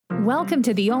Welcome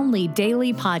to the only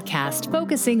daily podcast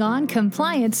focusing on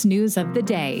compliance news of the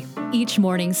day. Each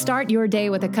morning, start your day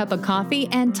with a cup of coffee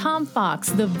and Tom Fox,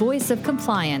 the voice of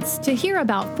compliance, to hear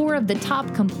about 4 of the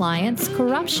top compliance,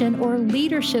 corruption, or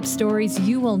leadership stories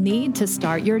you will need to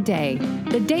start your day.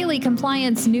 The Daily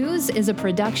Compliance News is a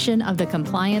production of the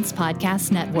Compliance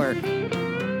Podcast Network.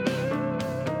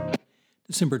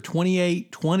 December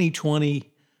 28,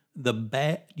 2020, the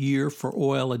bad year for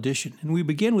oil edition. And we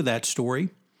begin with that story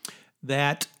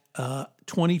that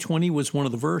 2020 was one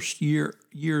of the worst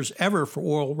years ever for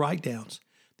oil write-downs.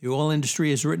 The oil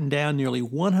industry has written down nearly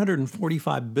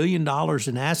 $145 billion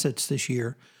in assets this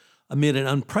year amid an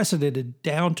unprecedented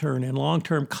downturn and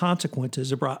long-term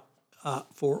consequences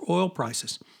for oil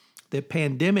prices. The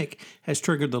pandemic has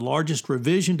triggered the largest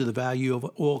revision to the value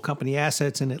of oil company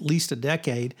assets in at least a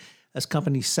decade as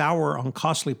companies sour on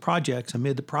costly projects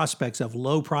amid the prospects of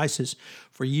low prices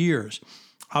for years.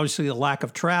 Obviously, the lack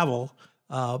of travel,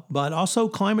 but also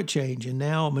climate change. And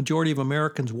now a majority of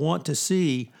Americans want to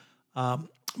see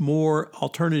more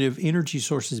alternative energy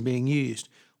sources being used.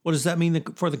 What does that mean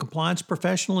for the compliance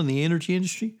professional in the energy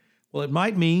industry? Well, it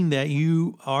might mean that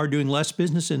you are doing less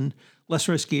business in less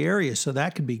risky areas, so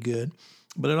that could be good.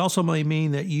 But it also may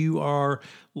mean that you are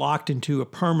locked into a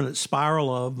permanent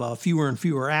spiral of fewer and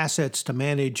fewer assets to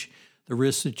manage the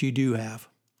risks that you do have.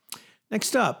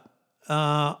 Next up,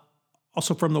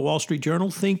 also from the Wall Street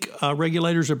Journal, think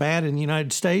regulators are bad in the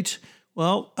United States?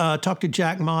 Well, talk to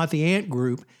Jack Ma at the Ant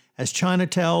Group as China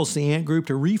tells the Ant Group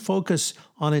to refocus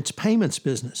on its payments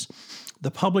business.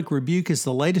 The public rebuke is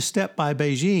the latest step by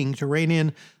Beijing to rein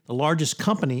in the largest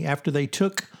company after they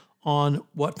took on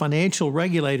what financial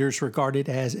regulators regarded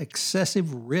as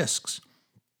excessive risks.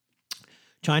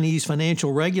 Chinese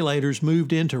financial regulators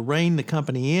moved in to rein the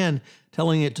company in,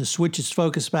 telling it to switch its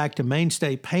focus back to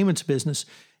mainstay payments business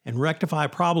and rectify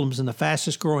problems in the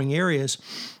fastest growing areas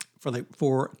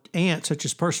for Ant, such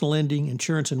as personal lending,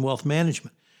 insurance, and wealth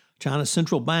management. China's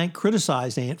central bank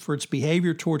criticized Ant for its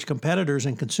behavior towards competitors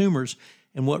and consumers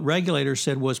and what regulators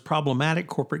said was problematic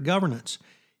corporate governance.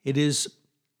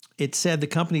 It said the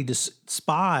company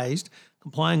despised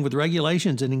complying with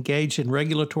regulations and engaged in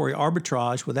regulatory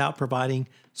arbitrage without providing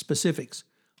specifics.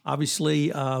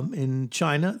 Obviously, in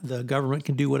China, the government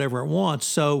can do whatever it wants.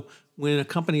 So when a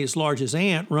company as large as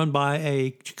Ant, run by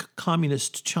a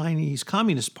Chinese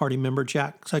Communist Party member,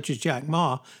 such as Jack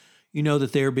Ma, you know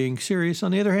that they're being serious.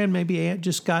 On the other hand, maybe Ant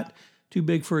just got too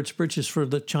big for its britches for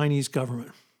the Chinese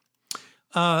government.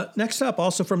 Next up,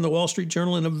 also from the Wall Street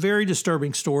Journal, in a very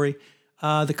disturbing story,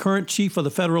 the current chief of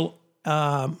the Federal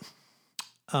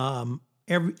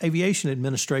Aviation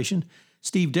Administration,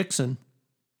 Steve Dickson,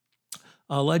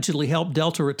 allegedly helped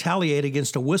Delta retaliate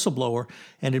against a whistleblower,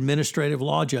 an administrative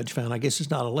law judge found. I guess it's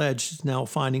not alleged, it's now a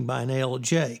finding by an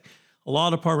ALJ. A law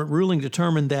department ruling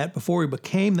determined that before he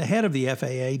became the head of the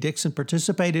FAA, Dickson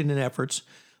participated in efforts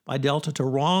by Delta to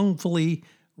wrongly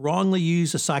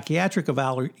use a psychiatric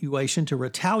evaluation to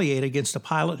retaliate against a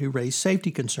pilot who raised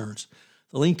safety concerns.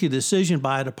 The lengthy decision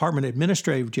by a department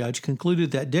administrative judge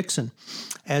concluded that Dickson,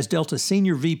 as Delta's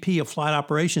senior VP of flight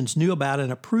operations, knew about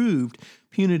and approved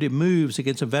punitive moves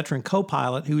against a veteran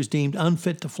co-pilot who was deemed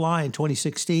unfit to fly in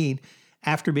 2016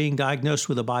 after being diagnosed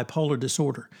with a bipolar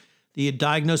disorder. The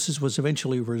diagnosis was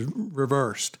eventually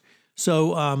reversed.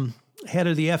 So head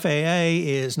of the FAA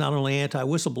is not only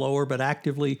anti-whistleblower, but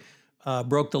actively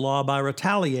broke the law by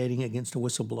retaliating against a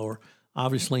whistleblower.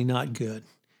 Obviously not good.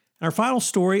 Our final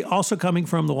story, also coming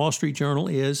from the Wall Street Journal,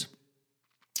 is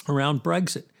around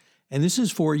Brexit. And this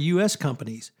is for U.S.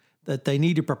 companies, that they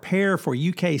need to prepare for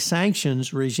UK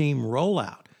sanctions regime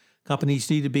rollout. Companies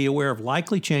need to be aware of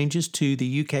likely changes to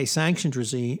the UK sanctions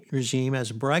regime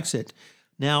as Brexit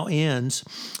now ends,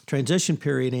 transition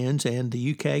period ends, and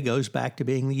the UK goes back to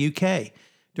being the UK.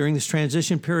 During this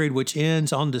transition period, which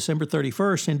ends on December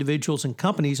 31st, individuals and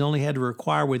companies only had to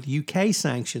comply with UK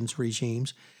sanctions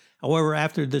regimes. However,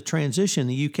 after the transition,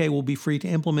 the UK will be free to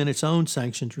implement its own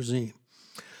sanctions regime.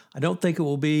 I don't think it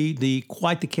will be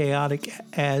quite the chaotic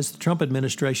as the Trump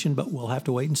administration, but we'll have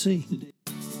to wait and see.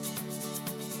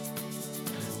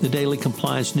 The Daily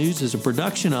Compliance News is a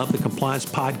production of the Compliance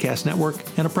Podcast Network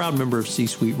and a proud member of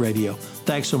C-Suite Radio.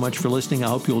 Thanks so much for listening. I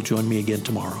hope you'll join me again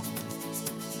tomorrow.